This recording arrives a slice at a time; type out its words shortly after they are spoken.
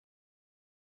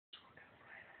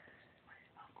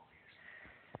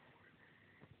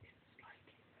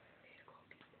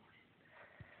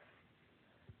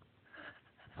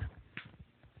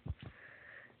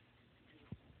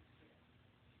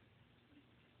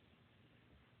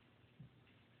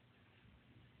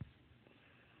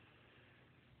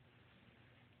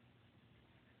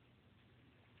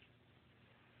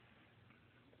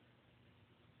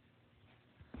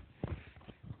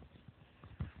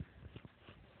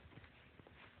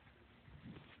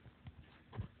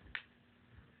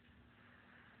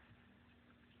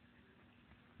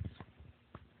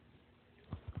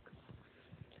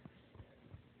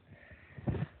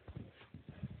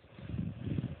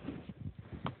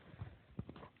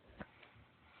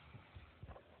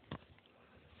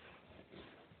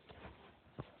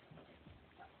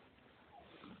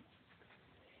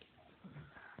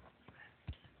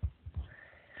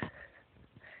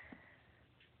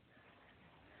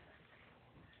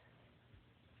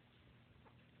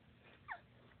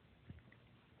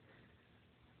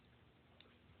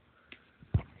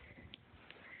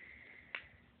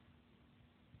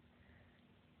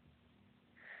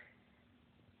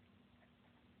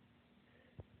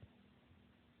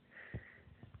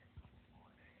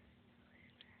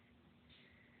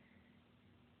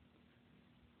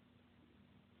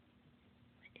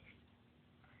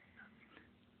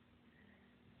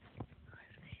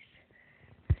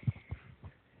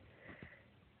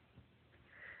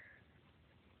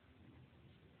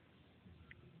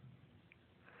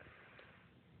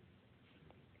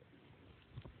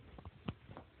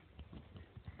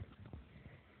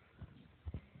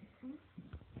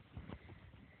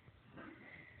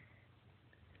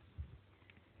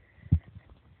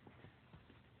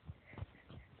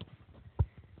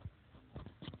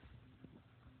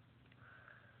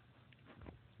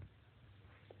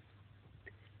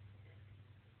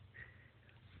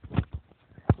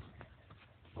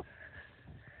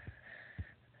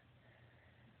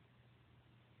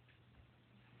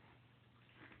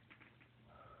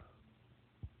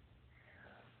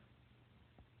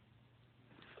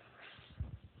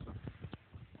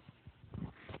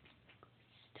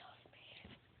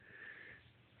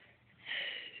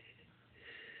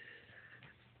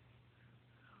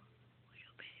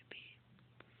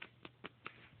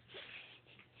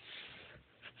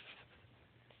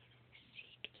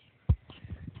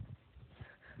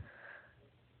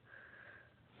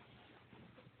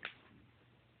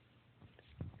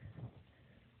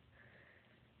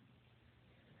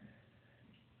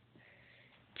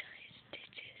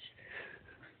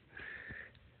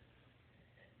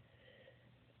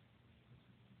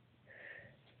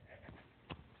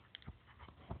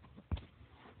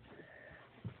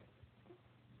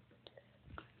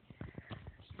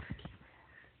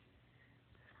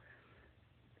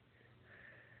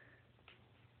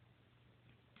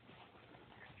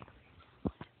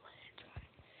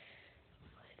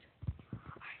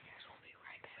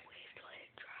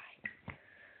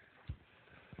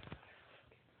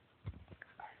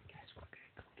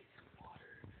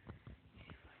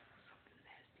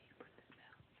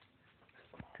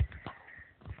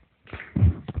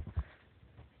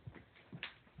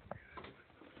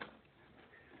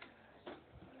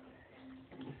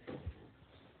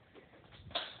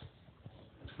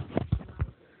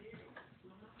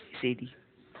Sadie.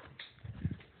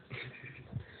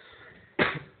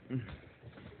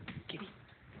 Kitty.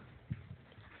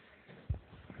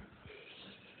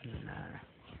 Nah.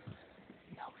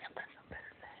 No, we have done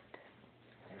better than that.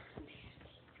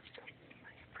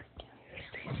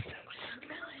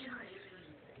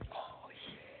 Oh,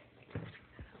 yeah.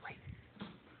 Wait.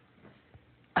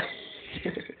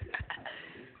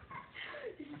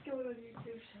 This is going on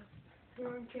YouTube, so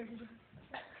we're on camera.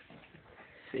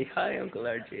 Say hi, Uncle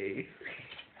RJ.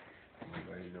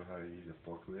 Anybody know how to use a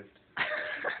forklift?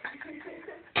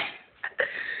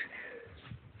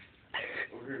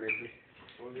 Over here, Nathan.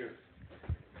 Over here.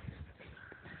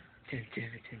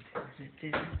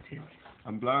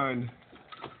 I'm blind.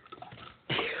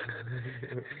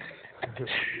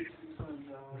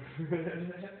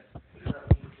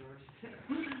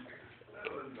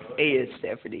 Hey, it's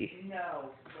Stephanie.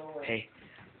 No. Hey,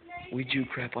 we drew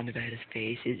crap on Nevada's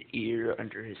face, his ear,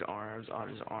 under his arms, on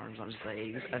his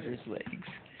legs, under his legs.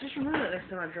 Just remember that next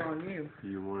time I draw on you.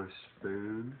 You want a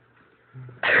spoon?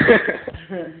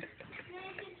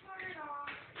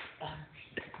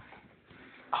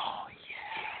 Oh,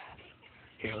 yeah.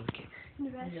 Here, look at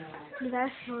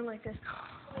Nevada's smelling like this.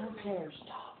 I don't care,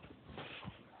 stop.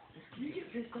 You get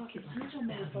pissed off because you're some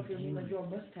motherfucker when I draw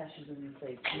mustaches on your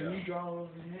face. When you draw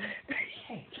over him,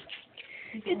 hey.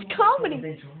 It's comedy.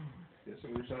 Yes, so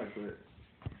we're trying to quit.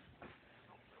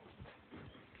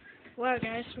 Wow,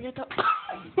 guys, we got the.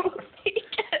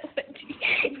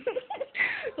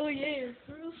 Oh yeah,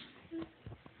 girls.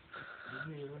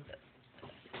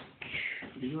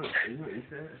 You want to eat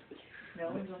that? No,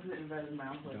 we don't put it in his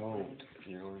mouth. Don't.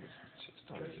 You know, it's just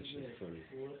funny. It's just funny.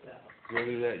 You want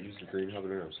to do that? Use the green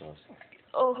habanero sauce.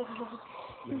 Oh.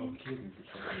 No, I'm kidding.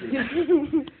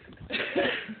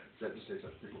 That just tastes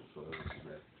like pickles, so that's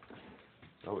bad.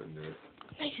 I wouldn't do it.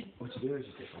 What you do is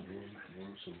you take some warm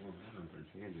water and put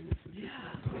your hand in it.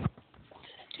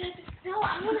 No,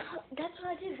 that's what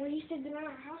I did. When he stayed at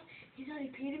our house, he thought he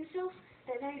peed himself.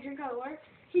 That night he drank out of water.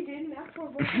 He did, and that's for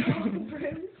both of the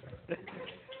friends. If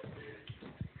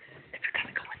you're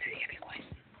gonna go in there, you gotta be quiet.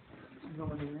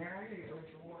 Going in there, I gotta go with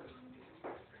your water.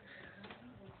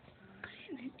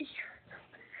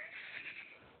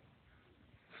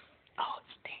 Oh, it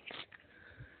stinks.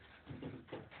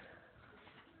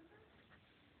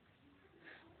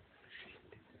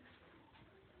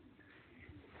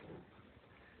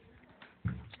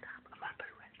 Stop, I'm gonna put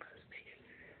it right in front of his face.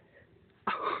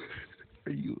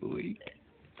 Are you awake?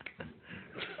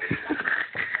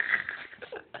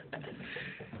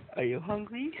 Are you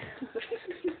hungry?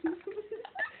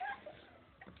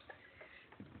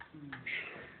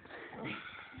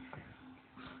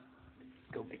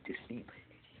 Go back to sleep.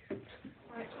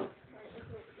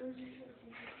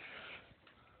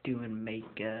 Doing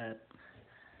makeup.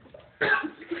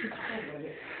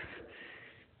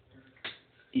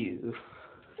 You.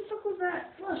 What the fuck was that?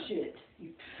 Flush it.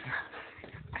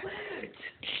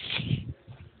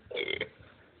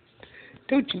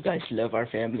 Don't you guys love our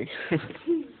family?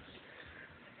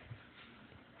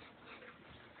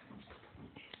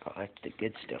 Oh, that's the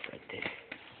good stuff right there.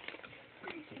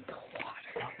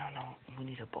 No. We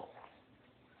need a bowl.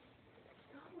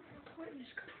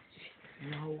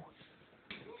 No.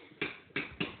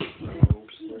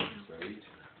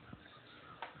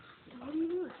 What are you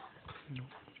doing? No.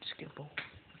 Just get a bowl.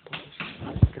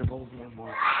 Get a bowl of warm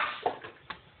water.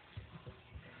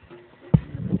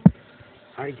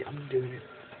 Alright, I'm doing it.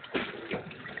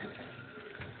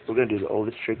 We're gonna do the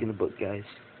oldest trick in the book, guys.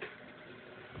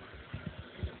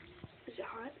 Is it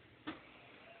hot?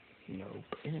 No,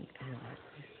 he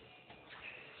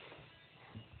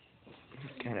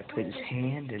kind of put his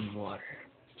hand in water.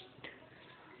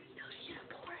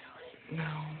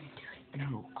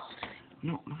 No.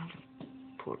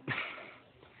 Pour.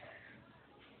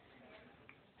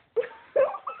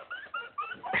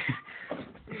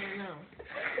 No.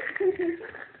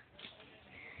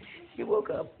 He woke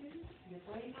up.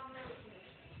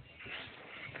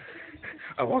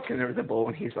 I walked in there with a bowl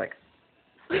and he's like,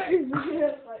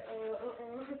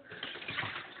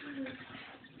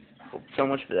 so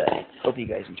much for that. Hope you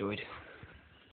guys enjoyed.